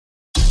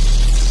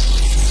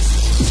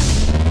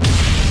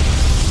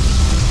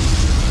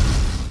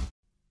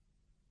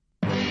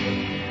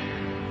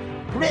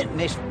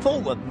is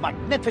full of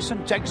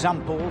magnificent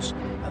examples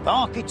of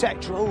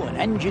architectural and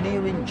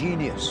engineering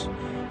genius,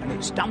 and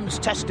it stands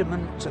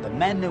testament to the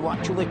men who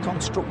actually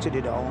constructed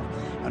it all,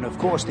 and of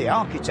course the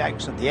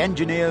architects and the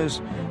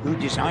engineers who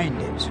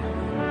designed it.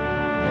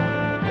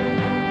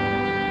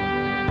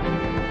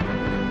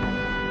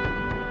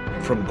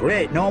 From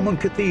great Norman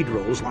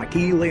cathedrals like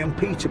Ely and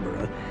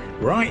Peterborough,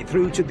 right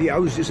through to the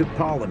Houses of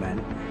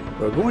Parliament,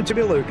 we're going to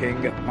be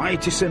looking at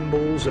mighty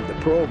symbols of the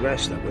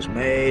progress that was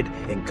made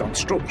in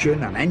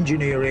construction and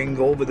engineering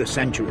over the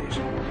centuries.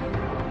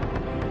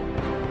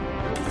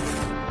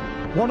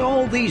 What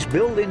all these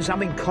buildings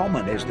have in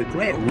common is the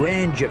great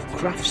range of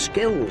craft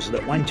skills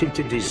that went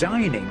into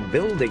designing,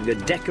 building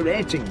and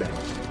decorating them.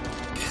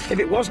 If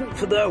it wasn't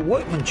for their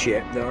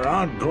workmanship, their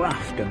hard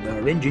graft and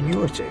their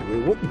ingenuity, we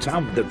wouldn't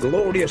have the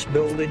glorious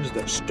buildings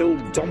that still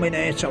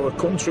dominate our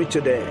country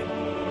today.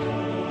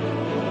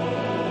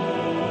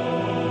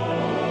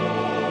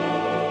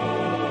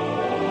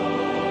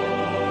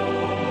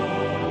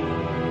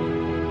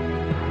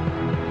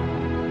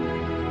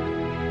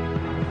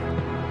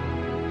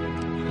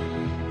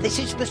 This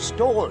is the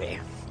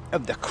story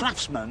of the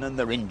craftsmen and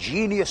their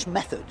ingenious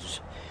methods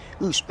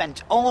who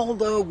spent all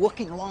their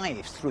working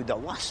lives through the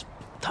last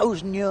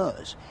 1,000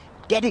 years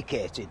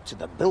dedicated to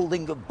the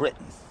building of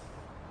Britain.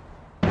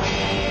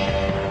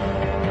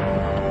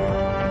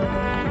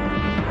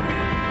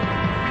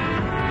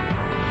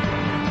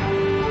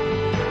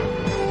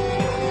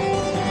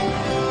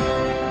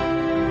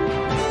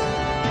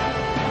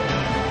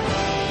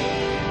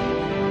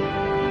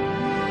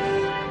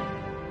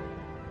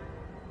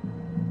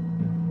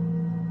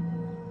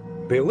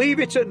 Believe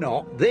it or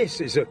not,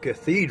 this is a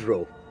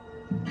cathedral.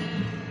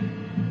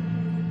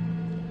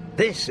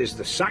 This is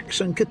the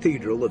Saxon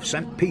Cathedral of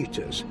St.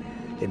 Peter's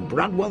in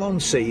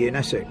Bradwell-on-Sea in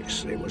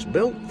Essex. It was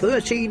built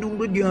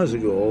 1,300 years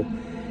ago,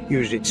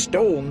 using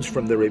stones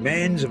from the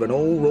remains of an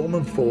old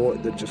Roman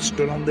fort that just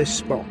stood on this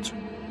spot.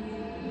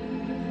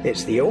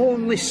 It's the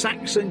only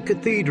Saxon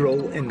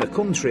cathedral in the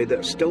country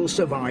that still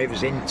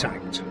survives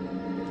intact.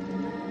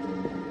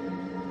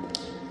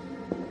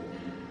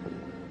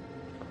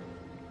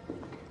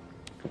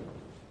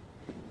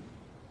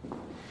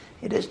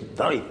 It isn't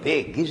very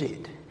big, is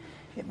it?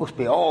 It must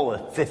be all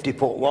of 50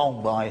 foot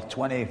long by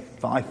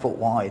 25 foot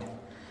wide.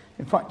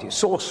 In fact, it's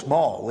so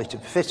small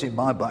it'd fit in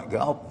my back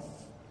garden.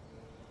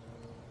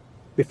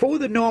 Before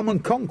the Norman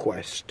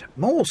conquest,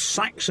 most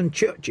Saxon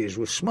churches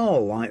were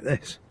small like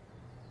this.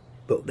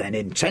 But then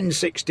in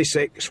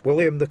 1066,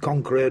 William the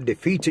Conqueror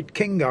defeated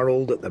King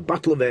Harold at the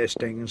Battle of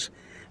Hastings,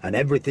 and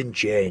everything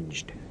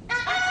changed.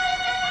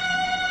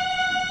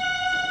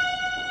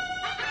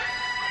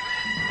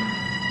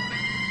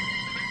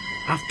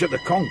 After the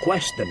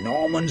conquest, the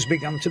Normans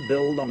began to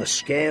build on a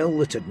scale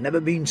that had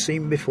never been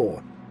seen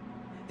before.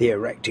 They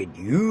erected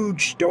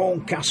huge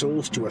stone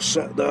castles to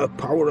assert their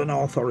power and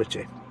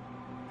authority,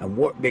 and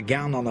work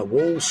began on a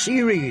whole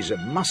series of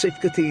massive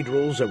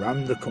cathedrals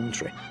around the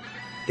country.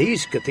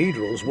 These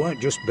cathedrals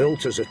weren't just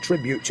built as a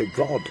tribute to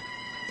God.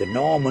 The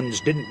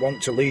Normans didn't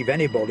want to leave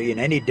anybody in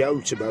any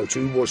doubt about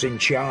who was in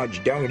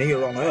charge down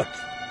here on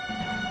earth.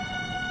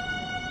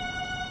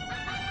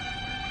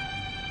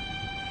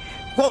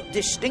 What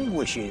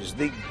distinguishes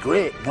the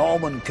great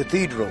Norman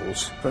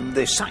cathedrals from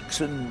the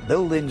Saxon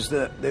buildings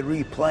that they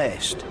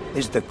replaced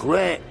is the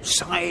great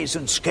size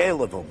and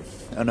scale of them.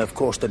 And of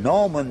course the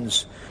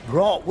Normans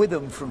brought with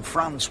them from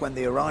France when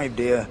they arrived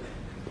here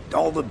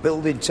all the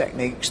building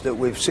techniques that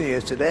we see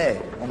here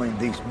today. I mean,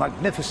 these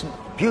magnificent,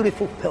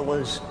 beautiful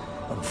pillars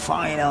and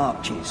fine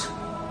arches.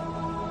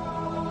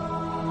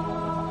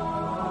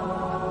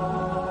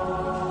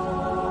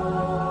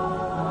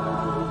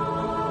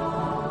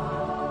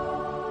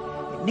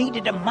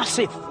 Needed a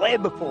massive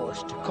labour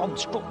force to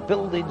construct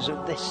buildings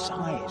of this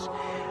size,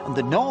 and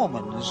the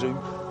Normans, who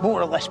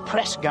more or less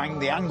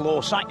press-ganged the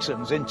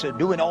Anglo-Saxons into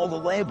doing all the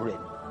labouring.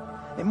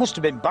 It must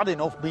have been bad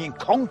enough being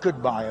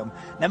conquered by them,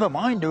 never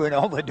mind doing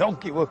all the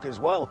donkey work as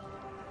well.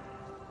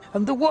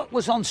 And the work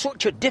was on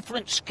such a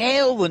different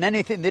scale than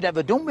anything they'd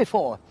ever done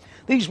before.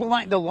 These were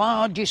like the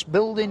largest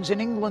buildings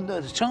in England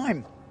at the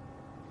time.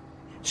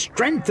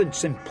 Strength and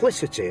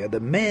simplicity are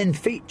the main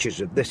features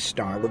of this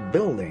style of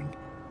building.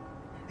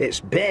 It's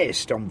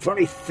based on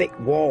very thick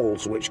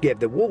walls, which gave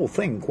the whole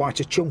thing quite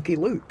a chunky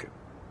look.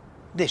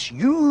 This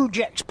huge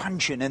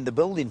expansion in the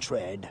building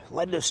trade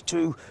led us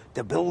to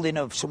the building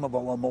of some of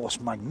our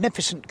most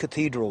magnificent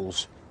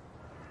cathedrals.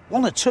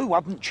 One or two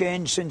haven't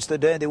changed since the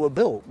day they were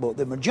built, but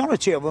the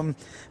majority of them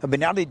have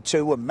been added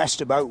to and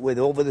messed about with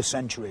over the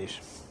centuries.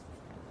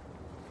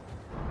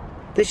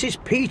 This is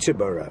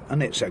Peterborough,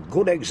 and it's a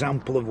good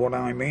example of what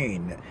I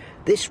mean.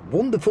 This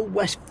wonderful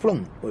west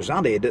front was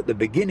added at the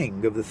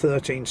beginning of the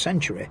 13th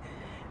century,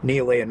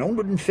 nearly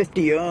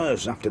 150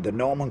 years after the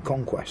Norman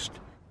conquest.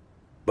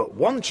 But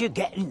once you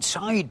get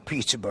inside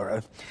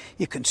Peterborough,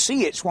 you can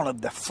see it's one of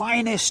the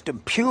finest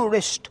and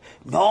purest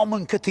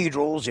Norman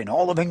cathedrals in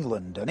all of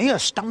England. And here,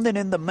 standing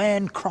in the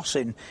main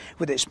crossing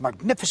with its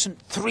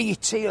magnificent 3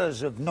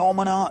 tiers of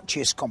Norman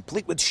arches,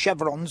 complete with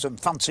chevrons and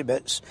fancy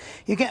bits,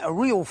 you get a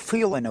real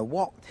feeling of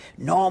what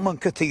Norman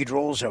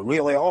cathedrals are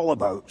really all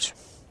about.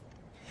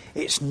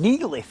 It's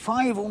nearly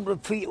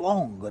 500 feet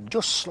long and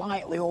just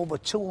slightly over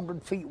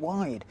 200 feet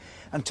wide.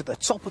 And to the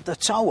top of the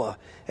tower,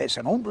 it's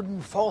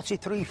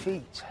 143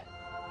 feet.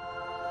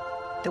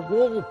 The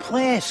whole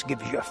place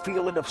gives you a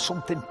feeling of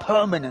something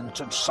permanent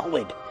and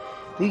solid.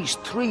 These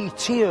 3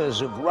 tiers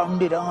of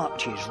rounded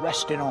arches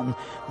resting on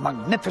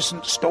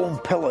magnificent stone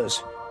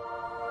pillars.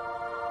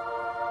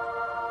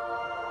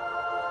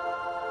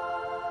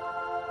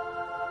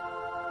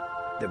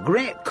 The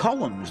great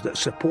columns that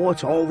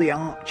support all the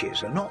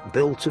arches are not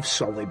built of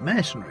solid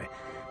masonry,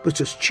 but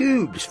as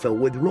tubes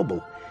filled with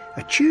rubble.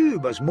 A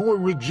tube has more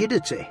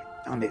rigidity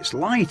and it's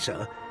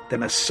lighter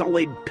than a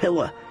solid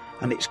pillar,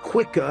 and it's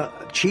quicker,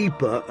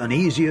 cheaper and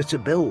easier to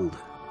build.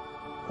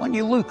 When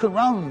you look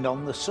around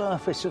on the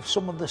surface of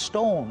some of the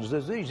stones,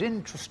 there's these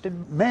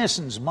interesting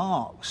masons'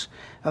 marks,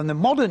 and the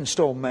modern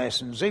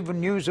stonemasons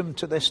even use them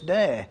to this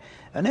day.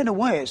 And in a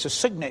way, it's a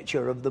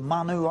signature of the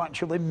man who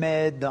actually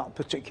made that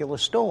particular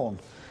stone.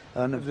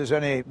 And if there's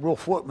any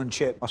rough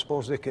workmanship, I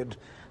suppose they could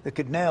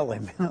nail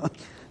him.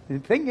 The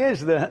thing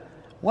is that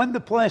when the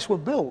place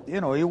was built,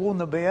 you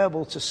wouldn't be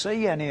able to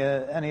see any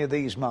of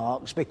these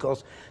marks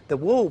because the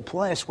whole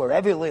place were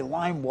heavily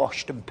lime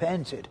washed and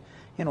painted.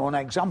 An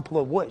example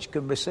of which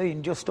can be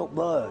seen just up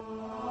there.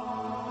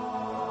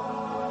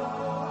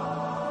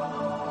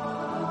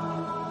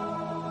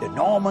 The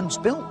Normans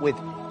built with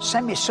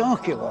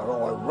semicircular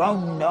or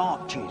round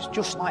arches,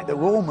 just like the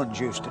Romans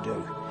used to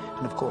do.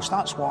 And of course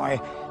that's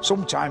why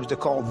sometimes they're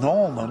called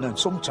Norman and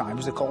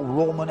sometimes they're called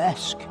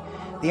Romanesque.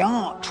 The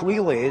arch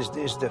really is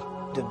the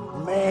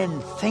main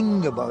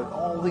thing about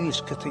all these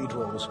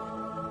cathedrals.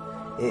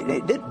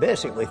 It did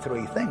basically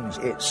 3 things.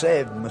 It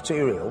saved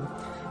material.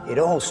 It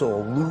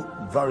also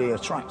looked very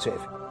attractive,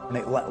 and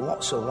it let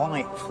lots of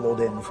light flood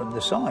in from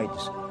the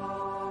sides.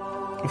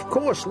 Of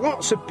course,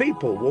 lots of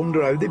people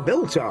wonder how they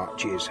built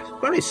arches.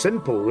 Very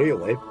simple,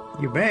 really.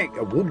 You make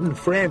a wooden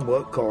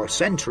framework or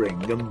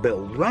centering and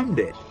build round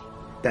it.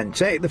 Then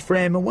take the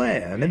frame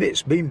away, and if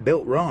it's been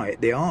built right,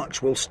 the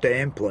arch will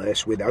stay in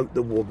place without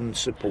the wooden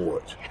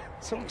support.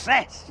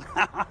 Success!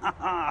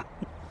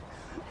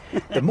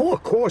 The more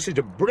courses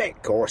of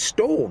brick or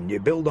stone you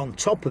build on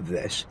top of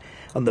this,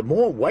 and the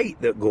more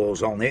weight that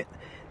goes on it,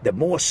 the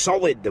more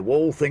solid the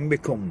whole thing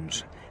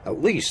becomes.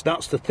 At least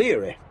that's the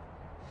theory.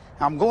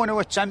 I'm going to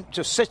attempt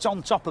to sit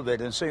on top of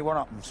it and see what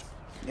happens.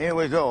 Here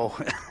we go.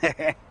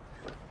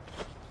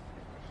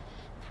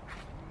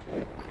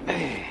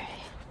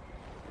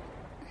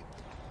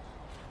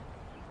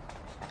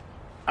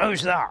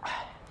 How's that?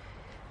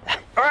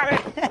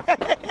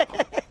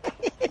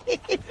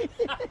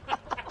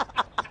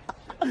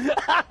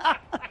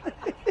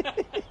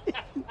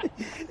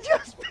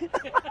 Just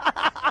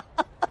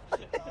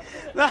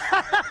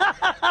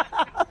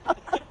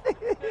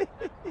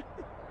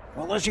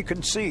well, as you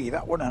can see,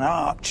 that was an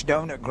arch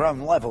down at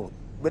ground level.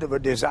 Bit of a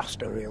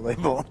disaster, really,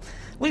 but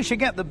at least you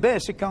get the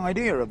basic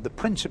idea of the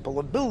principle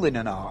of building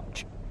an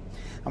arch.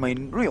 I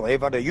mean, really,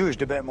 if I'd have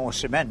used a bit more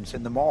cement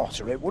in the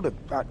mortar, it would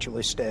have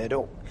actually stayed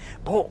up.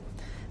 But,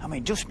 I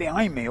mean, just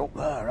behind me up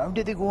there, how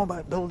did they go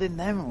about building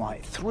them?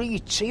 Like 3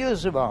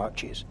 tiers of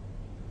arches.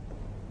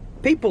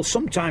 People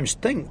sometimes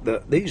think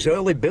that these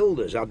early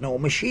builders had no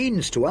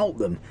machines to help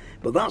them,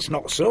 but that's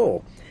not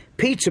so.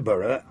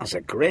 Peterborough has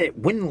a great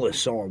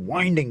windlass or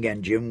winding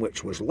engine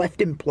which was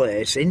left in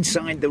place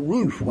inside the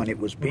roof when it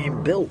was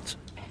being built.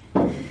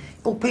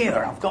 Up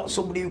here I've got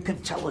somebody who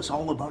can tell us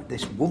all about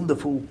this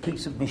wonderful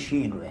piece of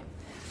machinery.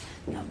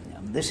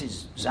 And this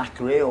is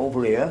Zachary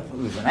over here,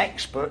 who's an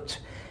expert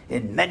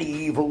in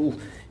medieval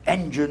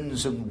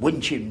engines and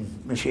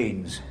winching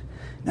machines.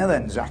 Now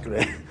then,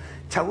 Zachary,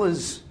 tell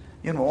us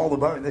all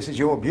about it. This is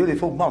your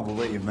beautiful model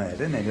that you've made,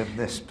 isn't it, of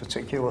this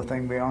particular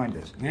thing behind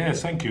us?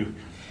 Yes, thank you.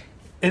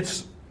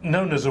 It's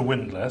known as a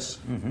windlass,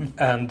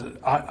 and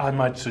I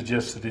might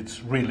suggest that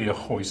it's really a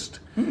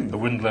hoist. The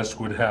windlass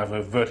would have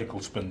a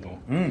vertical spindle,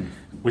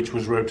 which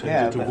was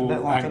rotated to all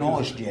bit like an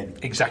angles. horse gin.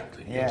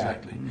 Exactly,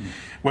 exactly.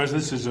 Whereas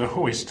this is a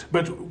hoist,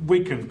 but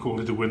we can call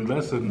it a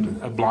windlass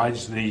and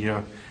oblige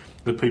the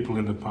people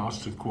in the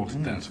past who've called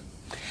it that.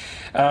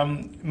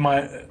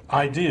 My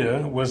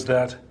idea was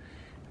that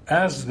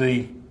as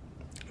the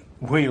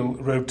wheel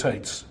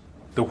rotates,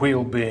 the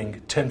wheel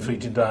being 10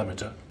 feet in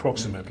diameter,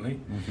 approximately,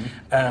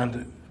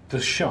 and the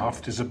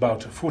shaft is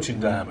about 1 foot in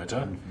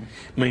diameter,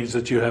 means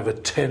that you have a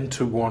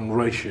 10-to-1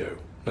 ratio.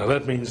 Now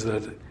that means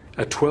that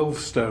a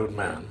 12-stone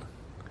man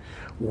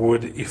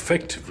would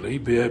effectively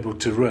be able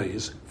to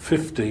raise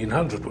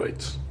 1,500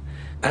 weights.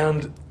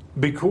 And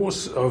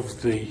because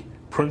of the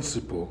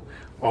principle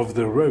of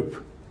the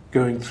rope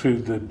going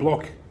through the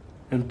block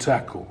and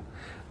tackle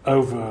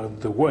over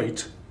the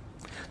weight,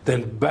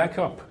 then back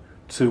up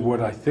to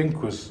what I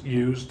think was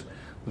used,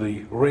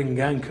 the ring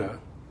anchor,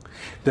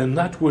 then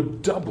that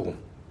would double,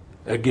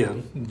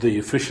 again, the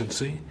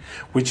efficiency,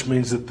 which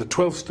means that the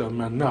 12-stone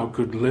man now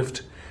could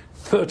lift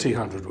 30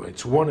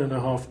 hundredweights,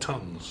 1.5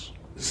 tons.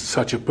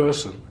 Such a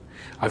person,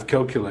 I've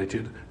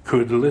calculated,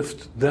 could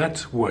lift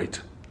that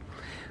weight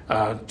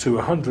to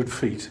 100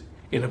 feet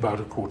in about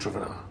a quarter of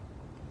an hour.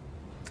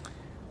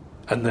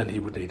 And then he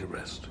would need a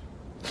rest.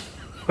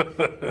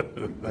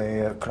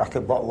 They crack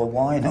a bottle of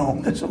wine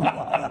on or something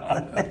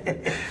like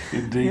that.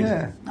 Indeed.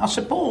 Yeah. I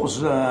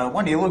suppose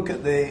when you look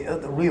at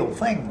the real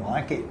thing,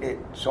 like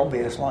it's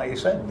obvious, like you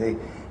said,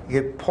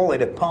 you pull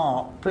it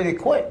apart pretty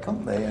quick,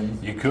 couldn't they?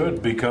 And you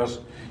could, because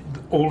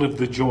all of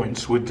the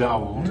joints were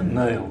doweled and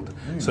nailed,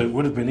 so it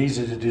would have been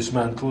easy to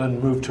dismantle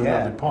and move to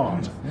another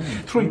part.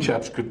 Three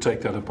chaps could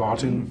take that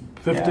apart in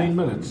 15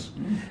 minutes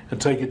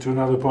and take it to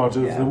another part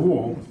of the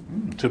wall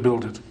to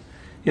build it.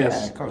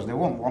 Yes. Because they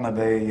won't want to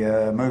be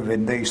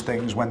moving these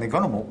things when they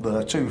got them up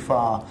there too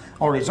far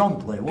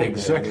horizontally, would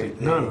exactly.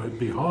 they? No, it'd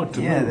be hard to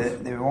move. Yeah,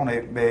 they want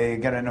to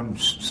be getting them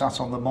sat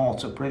on the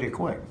mortar pretty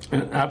quick.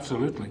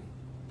 Absolutely.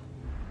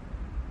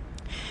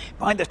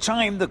 By the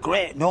time the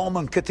great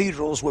Norman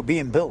cathedrals were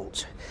being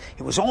built,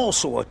 it was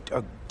also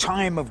a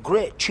time of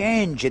great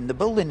change in the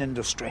building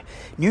industry,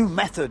 new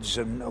methods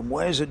and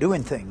ways of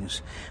doing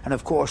things. And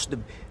of course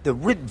the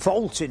rib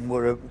vaulting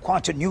were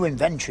quite a new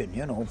invention,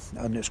 you know,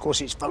 and of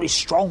course it's very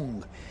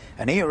strong.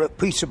 And here at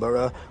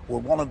Peterborough were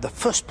one of the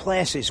first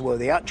places where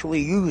they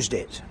actually used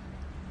it.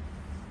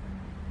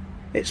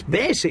 It's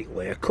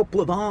basically a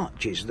couple of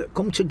arches that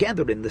come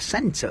together in the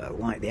centre,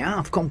 like the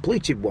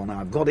half-completed one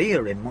I've got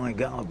here in my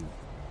garden.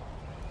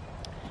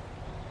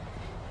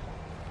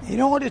 In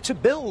order to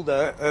build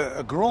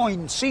a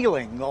groin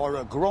ceiling or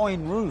a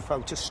groin roof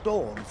out of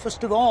stone,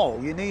 first of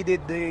all you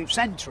needed the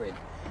centering.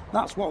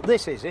 That's what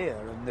this is here,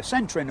 and the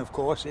centering of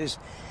course is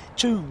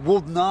two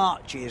wooden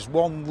arches,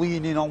 one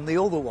leaning on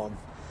the other one.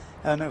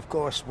 And of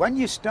course when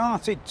you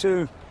started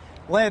to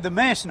lay the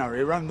masonry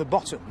around the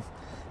bottom,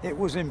 it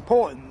was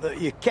important that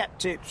you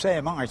kept it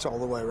same height all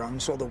the way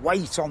around, so the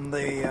weight on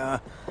the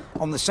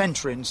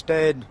centering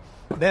stayed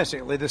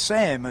basically the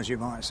same, as you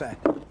might say.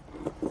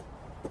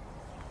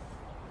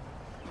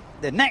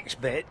 The next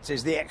bit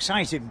is the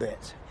exciting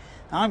bit.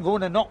 I'm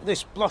going to knock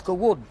this block of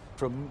wood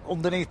from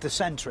underneath the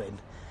centering,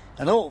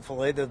 and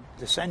hopefully the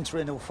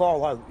centering will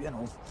fall out, you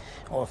know,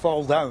 or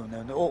fall down,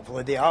 and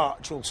hopefully the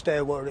arch will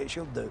stay where it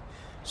should do,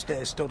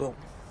 stay stood up.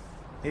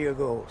 Here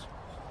goes.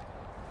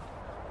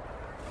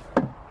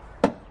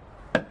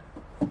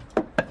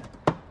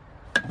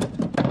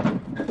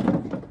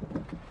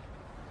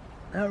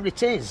 There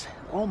it is,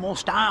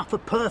 almost half a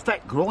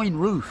perfect groin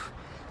roof.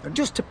 And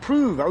just to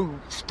prove how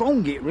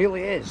strong it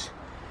really is,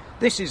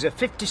 this is a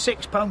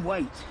 56-pound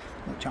weight,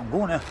 which I'm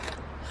going to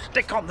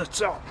stick on the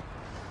top.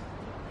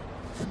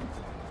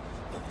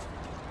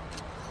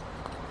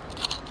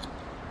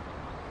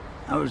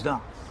 How's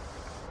that?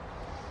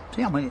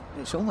 See, I mean,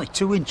 it's only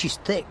 2 inches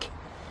thick,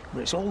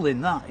 but it's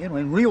holding that. You know,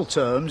 in real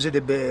terms,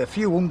 it'd be a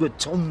few hundred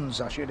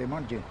tons, I should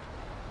imagine.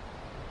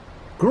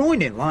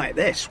 Groining like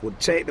this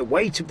would take the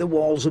weight of the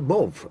walls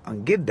above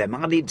and give them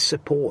added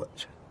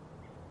support.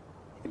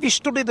 If you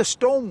study the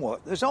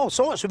stonework, there's all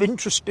sorts of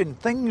interesting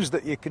things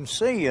that you can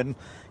see, and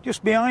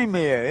just behind me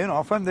here, you know,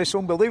 I found this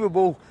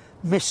unbelievable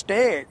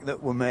mistake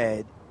that were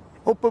made.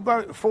 Up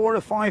about 4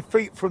 or 5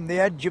 feet from the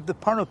edge of the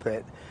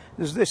parapet,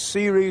 there's this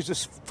series of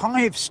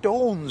 5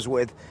 stones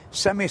with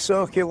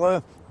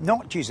semicircular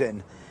notches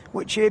in,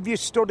 which if you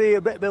study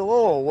a bit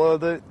below, where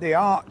the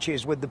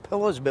arches with the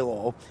pillars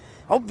below,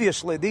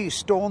 obviously these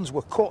stones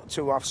were cut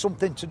to have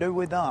something to do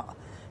with that,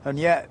 and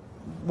yet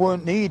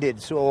weren't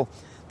needed, so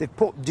they've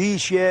put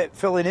D-shaped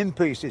filling-in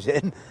pieces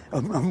in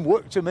and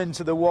worked them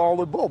into the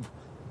wall above.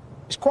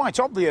 It's quite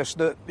obvious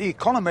that the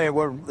economy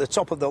were at the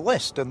top of the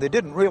list and they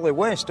didn't really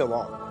waste a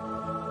lot.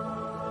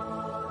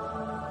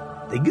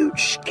 The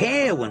huge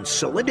scale and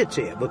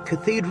solidity of a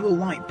cathedral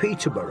like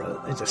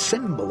Peterborough is a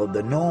symbol of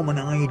the Norman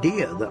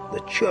idea that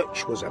the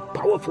church was a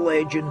powerful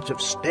agent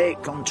of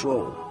state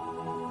control.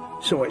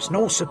 So it's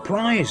no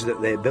surprise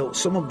that they built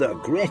some of their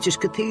greatest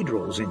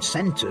cathedrals in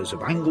centres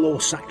of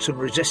Anglo-Saxon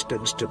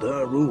resistance to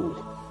their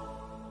rule.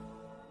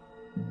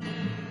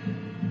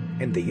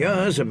 In the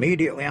years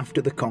immediately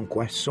after the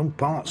conquest, some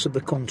parts of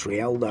the country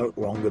held out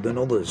longer than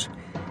others.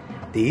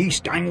 The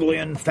East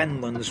Anglian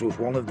Fenlands was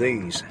one of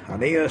these,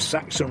 and here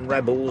Saxon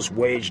rebels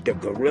waged a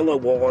guerrilla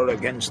war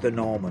against the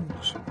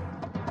Normans.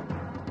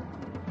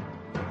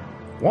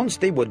 Once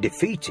they were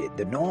defeated,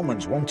 the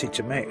Normans wanted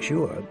to make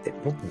sure it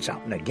wouldn't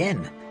happen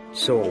again.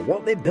 So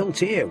what they built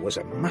here was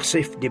a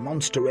massive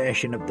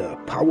demonstration of their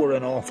power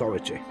and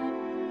authority.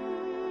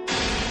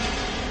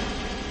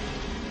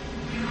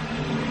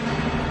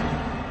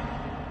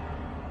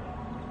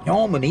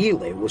 Norman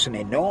Ely was an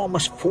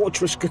enormous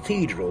fortress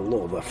cathedral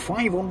over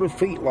 500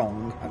 feet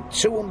long and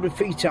 200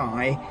 feet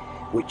high,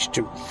 which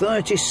took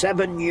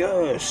 37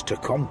 years to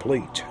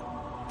complete.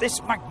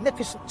 This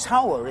magnificent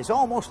tower is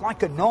almost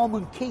like a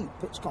Norman keep.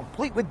 It's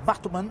complete with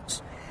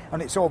battlements,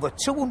 and it's over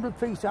 200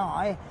 feet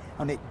high,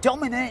 and it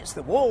dominates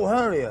the whole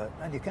area,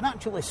 and you can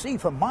actually see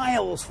for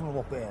miles from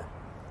up here.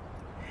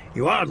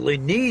 You hardly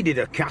needed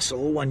a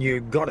castle when you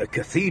got a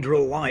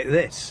cathedral like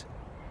this.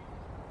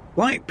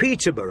 Like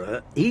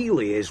Peterborough,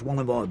 Ely is one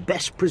of our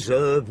best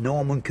preserved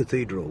Norman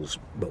cathedrals,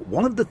 but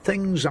one of the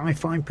things I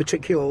find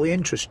particularly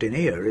interesting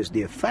here is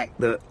the effect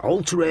that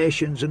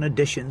alterations and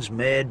additions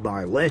made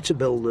by later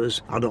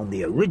builders had on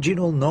the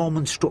original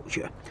Norman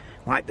structure,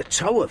 like the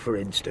tower for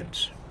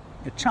instance.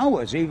 The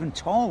tower's even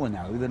taller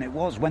now than it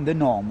was when the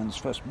Normans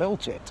first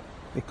built it,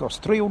 because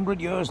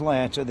 300 years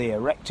later they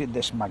erected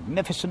this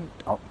magnificent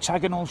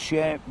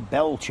octagonal-shaped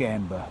bell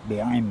chamber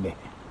behind me.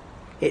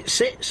 It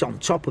sits on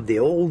top of the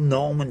old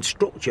Norman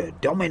structure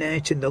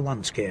dominating the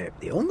landscape.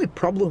 The only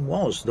problem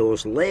was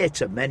those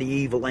later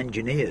medieval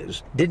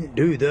engineers didn't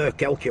do their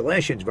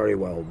calculations very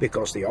well,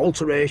 because the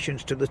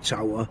alterations to the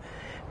tower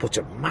put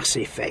a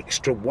massive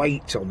extra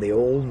weight on the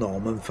old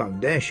Norman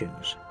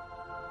foundations.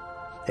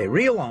 They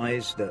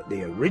realised that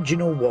the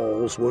original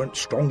walls weren't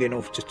strong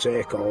enough to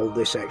take all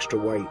this extra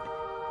weight,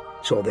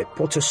 so they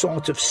put a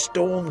sort of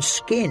stone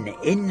skin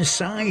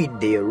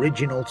inside the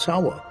original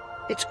tower.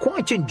 It's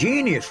quite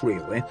ingenious,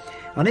 really,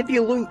 and if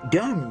you look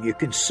down you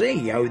can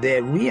see how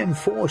they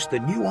reinforced the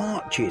new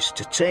arches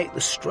to take the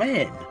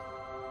strain.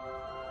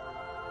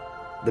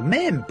 The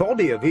main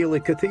body of Ely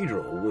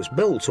Cathedral was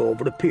built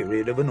over a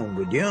period of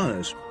 100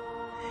 years.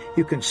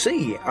 You can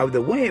see how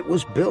the way it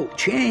was built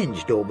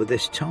changed over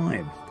this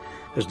time,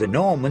 as the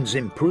Normans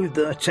improved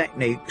their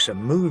techniques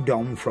and moved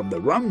on from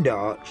the round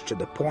arch to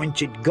the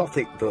pointed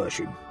Gothic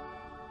version.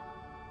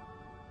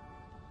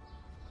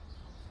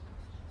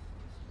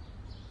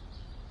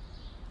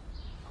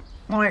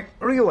 Like,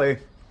 really,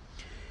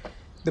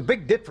 the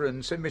big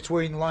difference in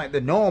between, like,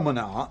 the Norman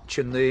arch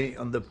and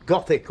the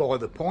Gothic or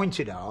the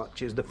pointed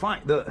arch is the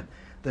fact that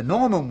the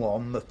Norman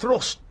one, the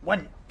thrust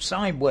went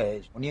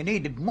sideways, and you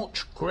needed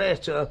much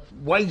greater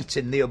weight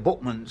in the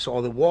abutments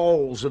or the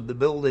walls of the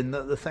building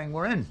that the thing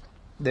were in.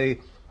 The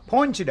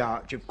pointed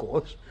arch, of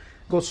course,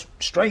 goes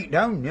straight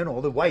down, you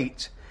know, the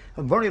weight,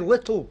 and very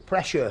little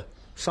pressure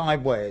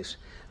sideways.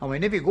 I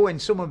mean, if you go in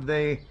some of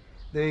the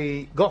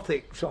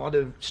Gothic sort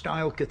of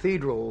style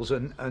cathedrals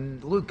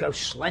and look how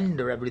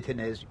slender everything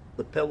is,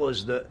 the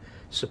pillars that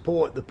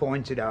support the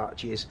pointed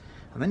arches,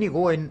 and then you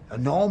go in a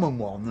Norman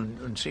one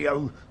and see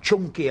how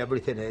chunky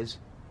everything is,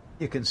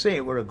 you can see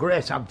it were a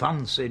great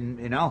advance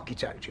in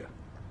architecture.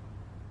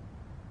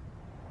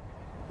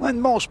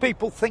 When most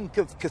people think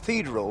of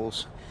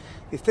cathedrals,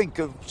 you think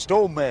of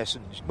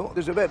stonemasons, but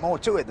there's a bit more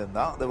to it than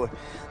that. There were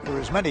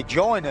as many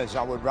joiners,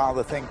 I would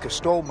rather think, as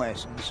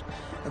stonemasons,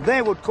 and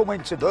they would come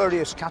into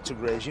various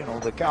categories. You know,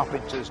 the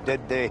carpenters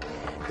did the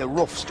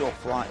rough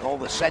stuff, like all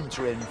the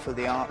centering for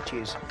the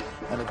arches,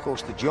 and of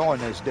course the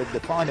joiners did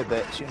the finer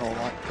bits, you know,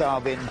 like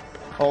carving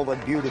all the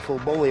beautiful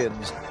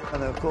mullions,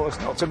 and of course,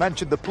 not to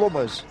mention the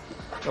plumbers,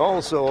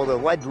 also the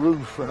lead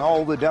roof and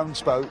all the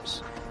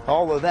downspouts.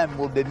 All of them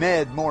would be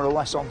made more or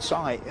less on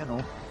site, you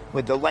know,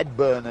 with the lead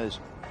burners.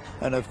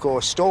 And of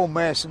course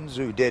stonemasons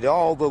who did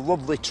all the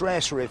lovely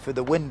tracery for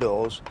the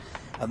windows,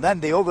 and then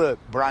the other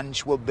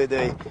branch would be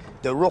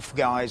the rough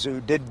guys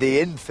who did the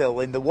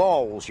infill in the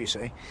walls, you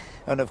see.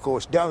 And of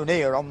course down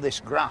here on this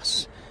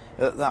grass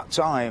at that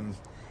time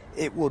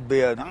it would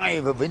be an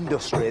hive of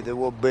industry. There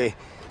would be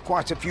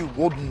quite a few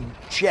wooden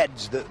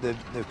sheds that the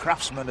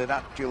craftsmen had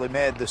actually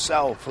made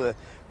themselves to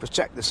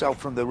protect themselves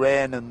from the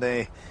rain and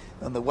the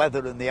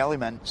weather and the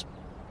elements.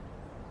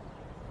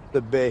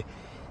 There'd be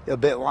a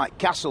bit like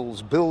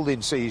castles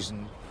building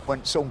season.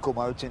 When sun come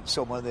out in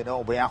summer they'd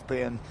all be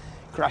happy and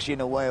crashing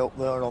away up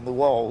there on the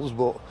walls,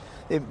 but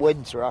in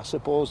winter I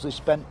suppose they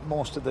spent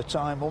most of the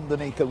time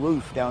underneath a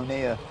roof down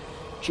here,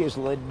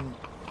 chiselling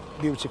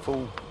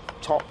beautiful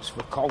tops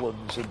for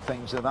columns and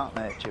things of that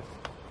nature.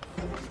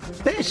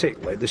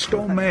 Basically the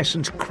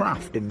stonemason's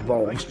craft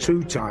involves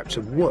two types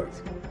of work.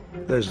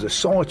 There's the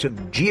sort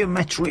of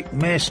geometric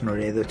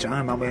masonry that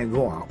I'm having a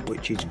go at,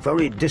 which is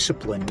very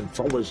disciplined and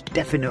follows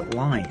definite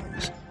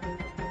lines.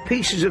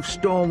 Pieces of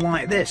stone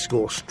like this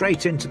go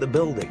straight into the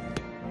building.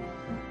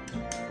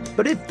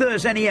 But if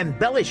there's any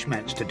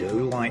embellishments to do,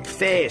 like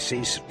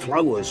faces,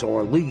 flowers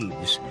or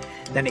leaves,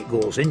 then it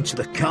goes into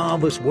the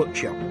carver's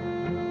workshop.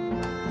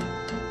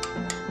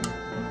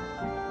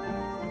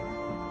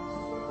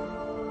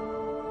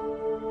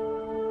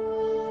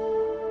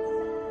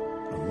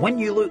 When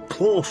you look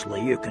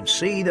closely, you can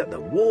see that the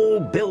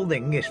whole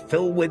building is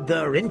filled with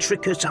their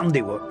intricate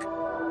handiwork.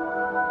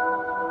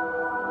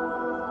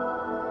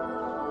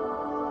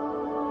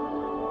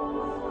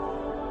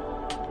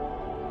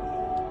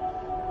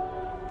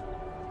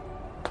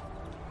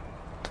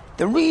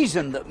 The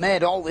reason that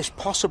made all this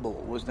possible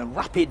was the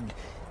rapid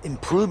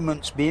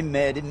improvements being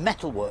made in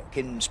metalwork,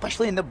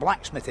 especially in the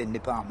blacksmithing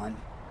department.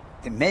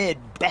 They made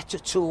better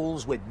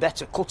tools with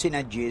better cutting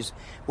edges,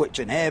 which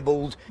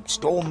enabled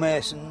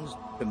stonemasons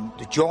and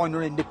the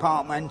joinery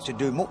department to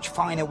do much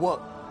finer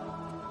work.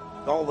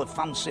 All the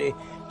fancy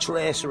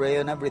tracery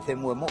and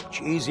everything were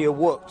much easier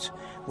worked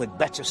with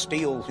better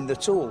steel in the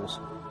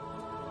tools.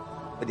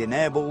 It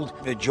enabled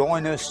the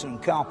joiners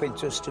and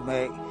carpenters to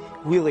make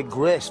really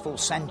graceful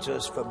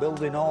centres for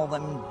building all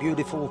them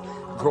beautiful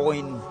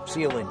groin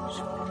ceilings.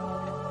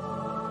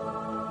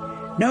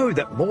 Now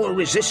that more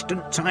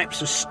resistant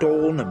types of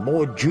stone and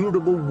more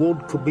durable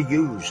wood could be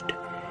used,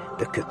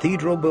 the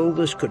cathedral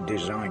builders could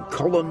design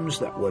columns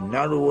that were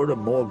narrower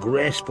and more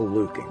graceful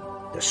looking.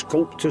 The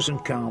sculptors and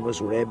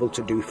carvers were able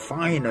to do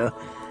finer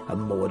and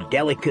more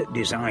delicate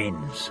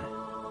designs.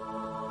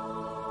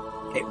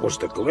 It was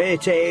the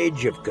great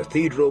age of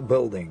cathedral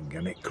building,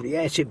 and it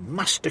created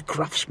master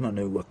craftsmen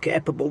who were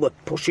capable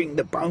of pushing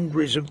the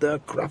boundaries of their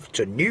craft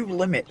to new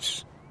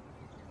limits.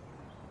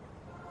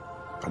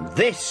 And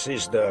this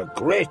is their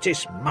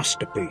greatest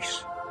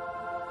masterpiece.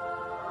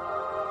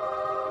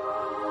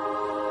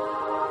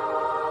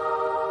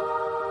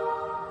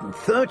 In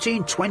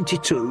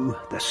 1322,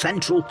 the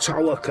central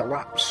tower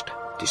collapsed,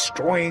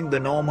 destroying the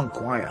Norman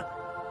choir.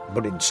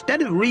 But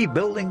instead of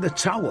rebuilding the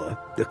tower,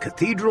 the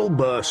cathedral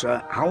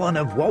bursar Alan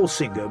of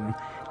Walsingham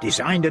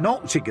designed an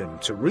octagon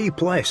to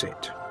replace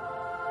it.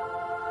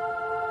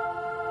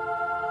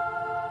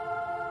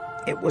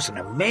 It was an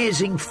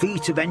amazing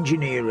feat of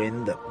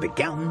engineering that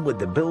began with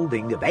the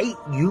building of 8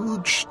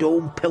 huge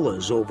stone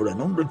pillars over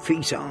 100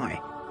 feet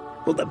high.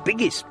 But the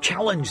biggest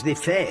challenge they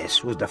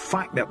faced was the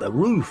fact that the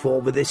roof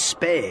over this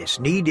space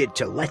needed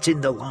to let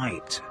in the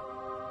light.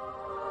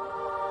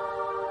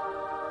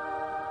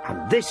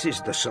 And this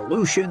is the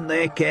solution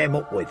they came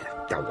up with,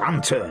 the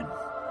lantern.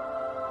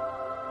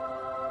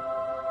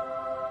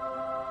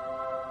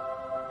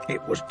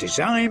 It was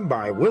designed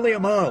by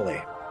William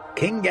Early,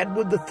 King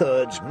Edward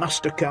III's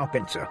master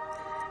carpenter,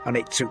 and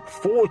it took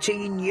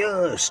 14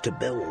 years to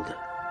build.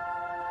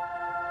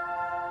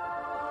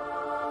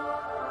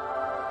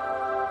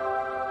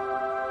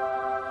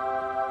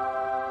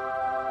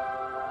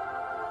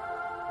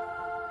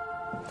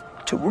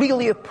 To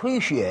really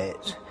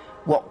appreciate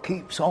what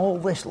keeps all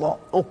this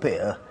lot up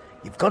here,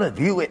 you've got to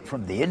view it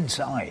from the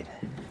inside.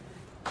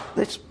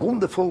 This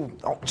wonderful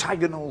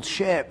octagonal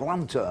shaped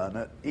lantern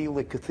at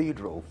Ely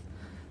Cathedral,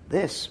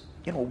 this,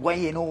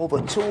 weighing over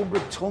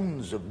 200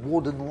 tons of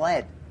wood and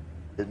lead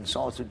and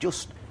sort of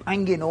just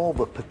hanging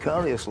over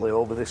precariously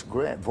over this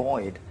great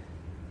void.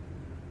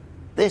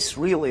 This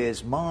really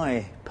is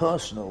my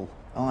personal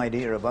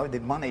idea of how they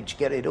managed to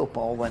get it up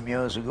all them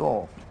years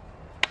ago.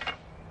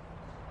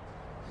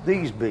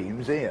 These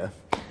beams here,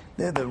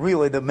 they're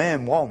really the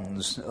main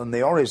ones, and the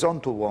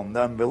horizontal one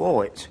down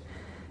below it.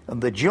 And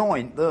the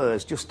joint there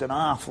is just an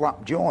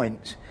half-lap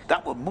joint.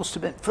 That must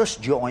have been the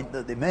first joint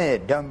that they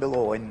made down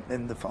below on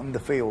the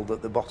field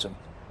at the bottom.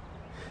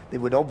 They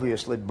would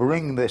obviously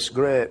bring this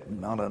great,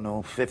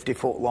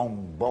 50-foot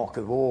long block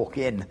of oak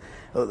in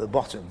at the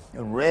bottom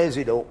and raise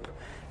it up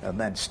and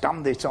then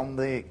stand it on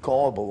the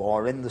corbel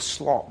or in the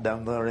slot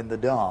down there in the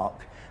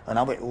dark and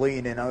have it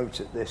leaning out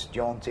at this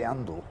jaunty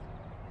handle.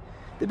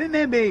 There'd be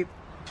maybe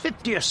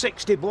 50 or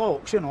 60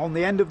 blokes, on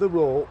the end of the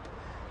rope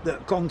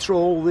that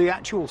control the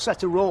actual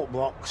set of rope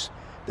blocks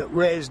that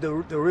raise the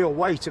real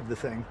weight of the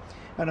thing.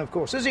 And of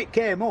course, as it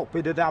came up,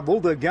 it'd have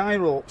other guy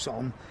ropes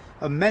on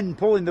and men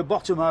pulling the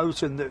bottom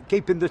out and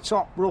keeping the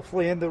top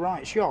roughly in the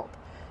right shot.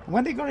 And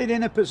when they got it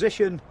in a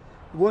position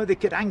where they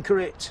could anchor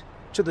it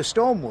to the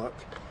stonework,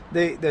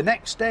 the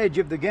next stage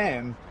of the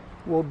game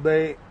would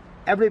be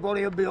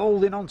everybody would be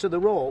holding onto the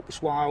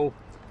ropes while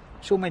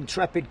some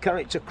intrepid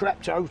character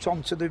crept out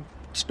onto the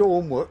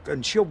stonework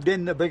and shoved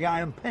in the big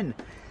iron pin.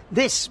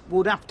 This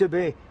would have to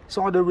be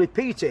sort of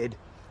repeated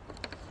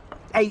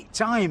 8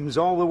 times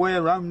all the way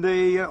around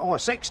or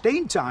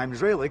 16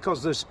 times really,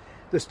 because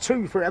there's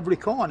 2 for every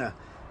corner.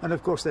 And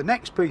of course the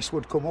next piece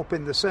would come up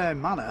in the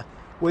same manner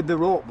with the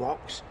rope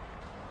blocks,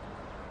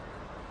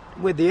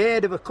 with the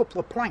aid of a couple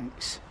of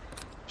planks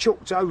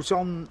chucked out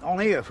on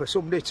here for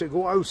somebody to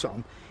go out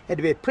on.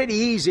 It'd be pretty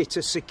easy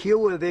to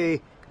secure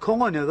the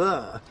corner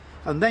there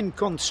and then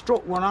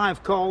construct what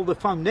I've called the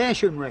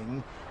foundation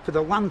ring for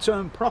the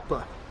lantern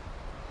proper.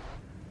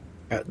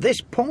 At this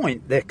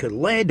point they could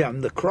lay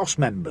down the cross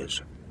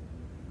members.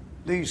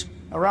 These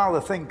I rather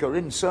think are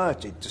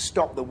inserted to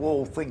stop the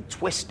whole thing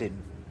twisting.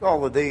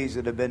 All of these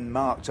that have been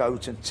marked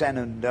out and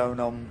tenoned down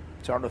on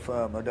terra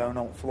firma, down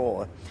on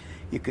floor.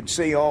 You can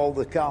see all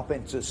the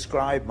carpenter's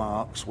scribe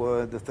marks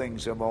where the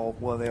things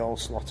where they all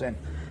slot in.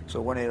 So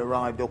when it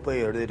arrived up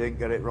here they didn't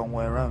get it wrong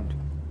way around.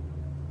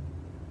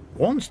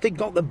 Once they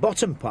got the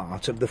bottom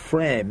part of the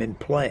frame in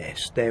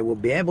place, they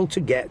would be able to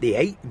get the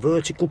 8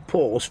 vertical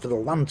posts for the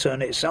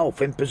lantern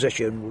itself in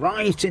position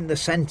right in the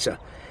centre,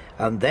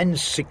 and then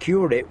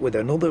secure it with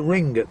another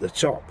ring at the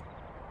top.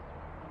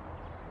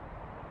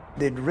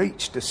 They'd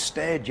reached a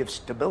stage of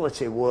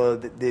stability where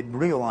they'd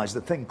realised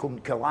the thing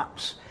couldn't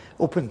collapse.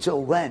 Up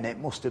until then, it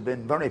must have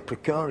been very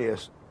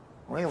precarious.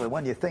 Really,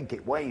 when you think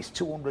it weighs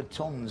 200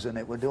 tons and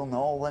it was done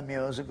all them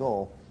years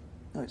ago,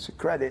 it's a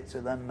credit to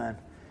them men.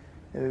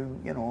 Who,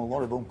 a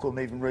lot of them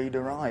couldn't even read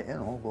or write,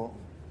 but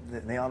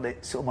they had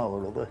it somehow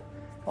or other,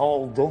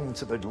 all done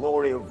to the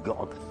glory of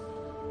God.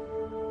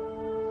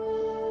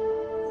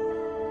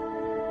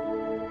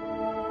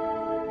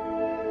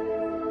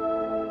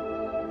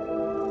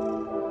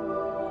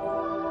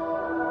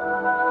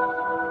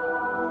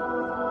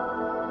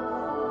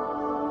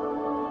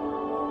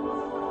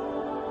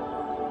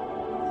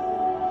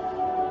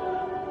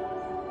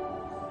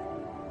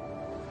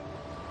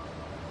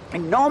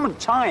 In Norman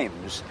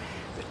times,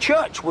 the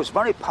church was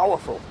very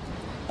powerful,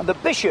 and the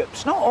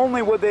bishops, not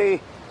only were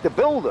they the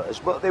builders,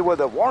 but they were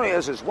the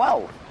warriors as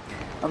well.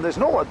 And there's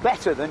nowhere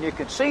better than you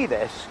can see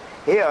this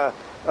here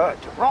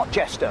at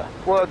Rochester,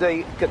 where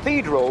the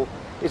cathedral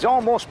is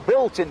almost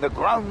built in the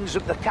grounds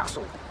of the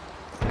castle.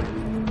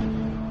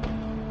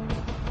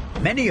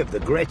 Many of the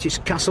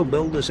greatest castle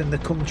builders in the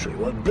country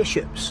were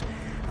bishops,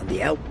 and they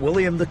helped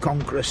William the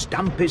Conqueror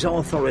stamp his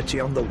authority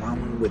on the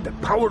land with the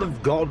power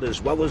of God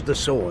as well as the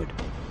sword.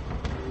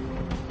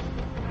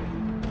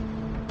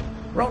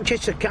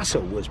 Rochester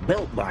Castle was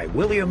built by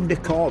William de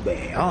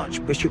Corbet,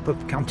 Archbishop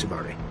of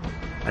Canterbury,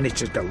 and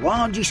it is the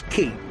largest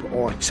keep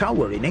or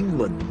tower in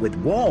England, with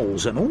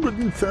walls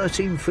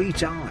 113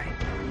 feet high.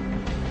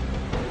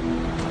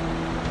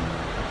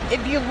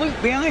 If you look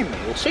behind me,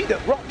 you'll see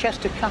that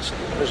Rochester Castle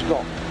has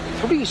got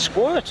 3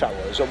 square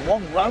towers and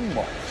 1 round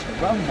one. The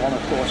round one,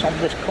 of course, on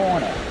this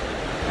corner.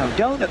 Now,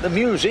 down at the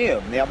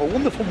museum, they have a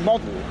wonderful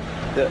model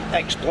that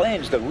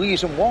explains the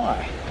reason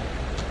why.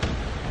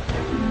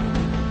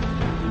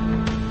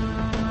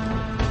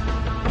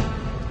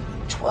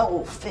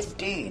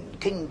 1215,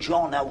 King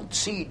John held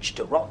siege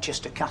to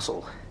Rochester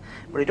Castle,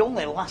 but it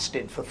only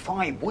lasted for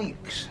 5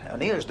 weeks,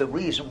 and here's the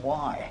reason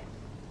why.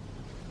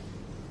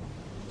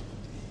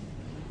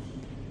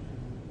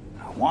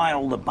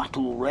 While the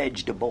battle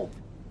raged above,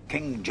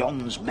 King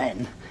John's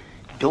men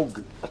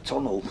dug a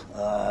tunnel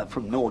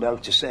from no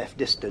doubt a safe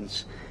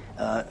distance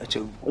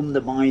to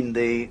undermine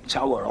the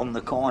tower on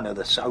the corner,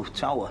 the south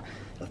tower.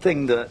 A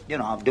thing that, you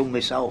know, I've done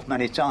myself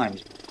many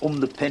times,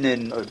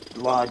 underpinning a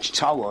large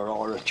tower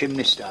or a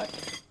chimney stack.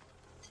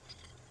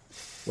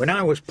 When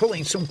I was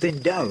pulling something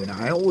down,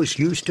 I always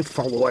used to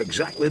follow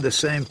exactly the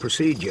same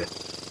procedure.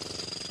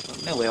 I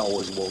nearly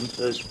always won,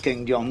 as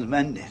King John's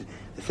men did.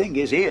 The thing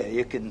is, here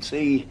you can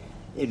see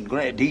in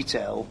great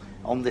detail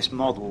on this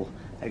model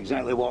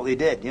exactly what they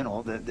did. You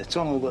know, the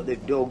tunnel that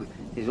they've dug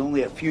is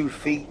only a few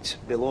feet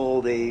below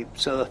the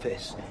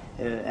surface,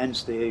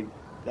 hence the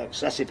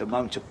excessive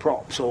amount of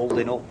props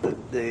holding up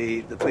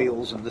the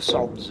fields and the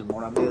sods and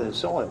what have you, the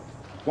soil.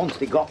 Once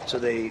they got to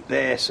the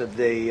base of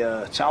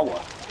the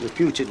tower,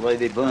 reputedly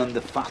they burned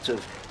the fat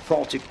of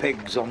 40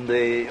 pigs on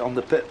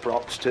the pit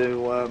props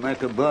to make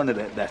them burn a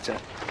bit better.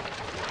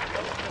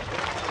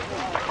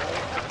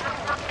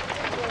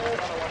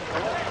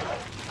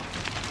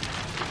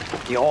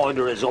 The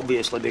order has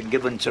obviously been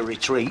given to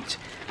retreat.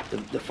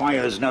 The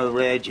fire's now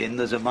raging.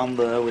 There's a man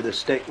there with a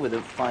stick with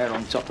a fire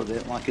on top of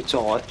it, like a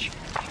torch.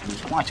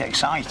 It's quite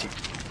exciting.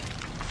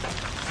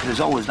 There's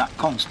always that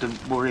constant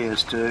worry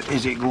as to,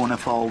 is it going to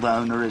fall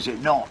down or is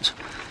it not?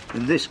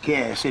 In this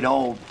case, it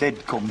all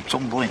did come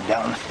tumbling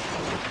down.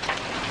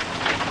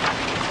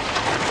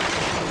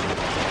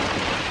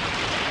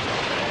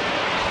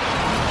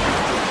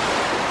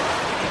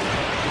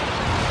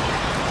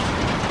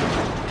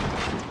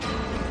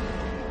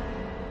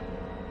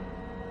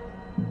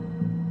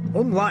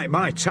 Unlike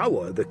my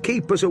tower, the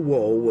keeper's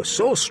wall was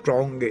so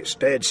strong it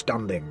stayed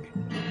standing.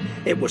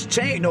 It was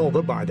taken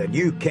over by the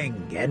new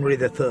king, Henry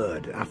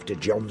III, after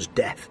John's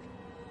death,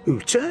 who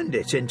turned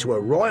it into a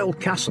royal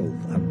castle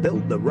and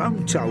built the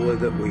round tower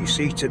that we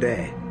see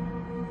today.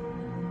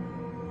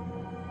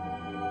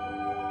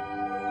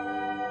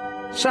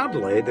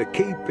 Sadly, the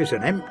keep is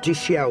an empty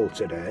shell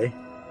today,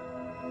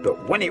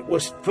 but when it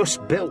was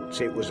first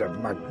built, it was a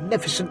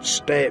magnificent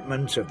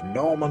statement of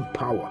Norman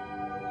power.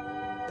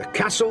 The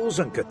castles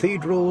and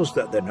cathedrals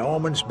that the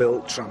Normans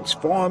built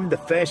transformed the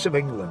face of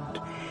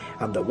England,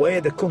 and the way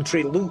the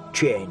country looked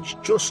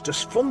changed just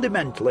as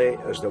fundamentally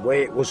as the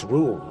way it was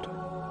ruled.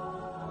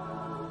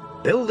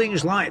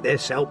 Buildings like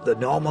this helped the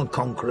Norman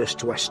conquerors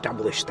to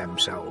establish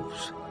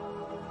themselves,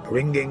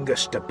 bringing a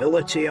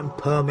stability and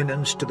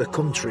permanence to the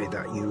country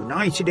that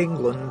united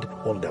England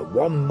under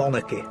one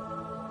monarchy.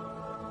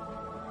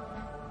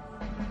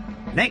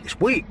 Next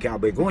week I'll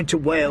be going to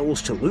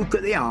Wales to look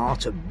at the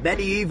art of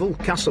medieval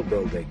castle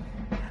building,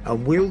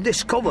 and we'll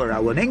discover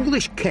how an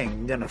English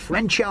king and a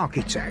French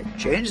architect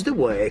changed the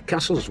way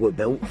castles were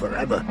built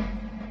forever.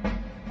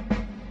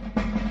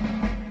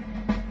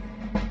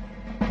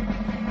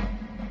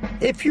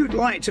 If you'd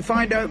like to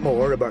find out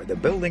more about the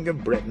building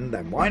of Britain,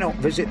 then why not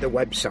visit the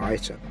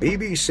website at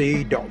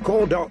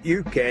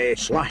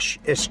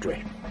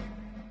bbc.co.uk/history.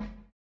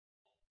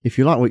 If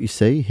you like what you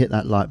see, hit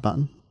that like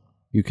button.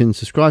 You can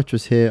subscribe to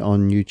us here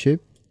on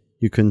YouTube.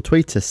 You can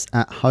tweet us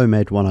at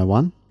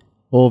HomeEd101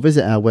 or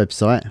visit our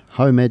website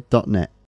homeed.net.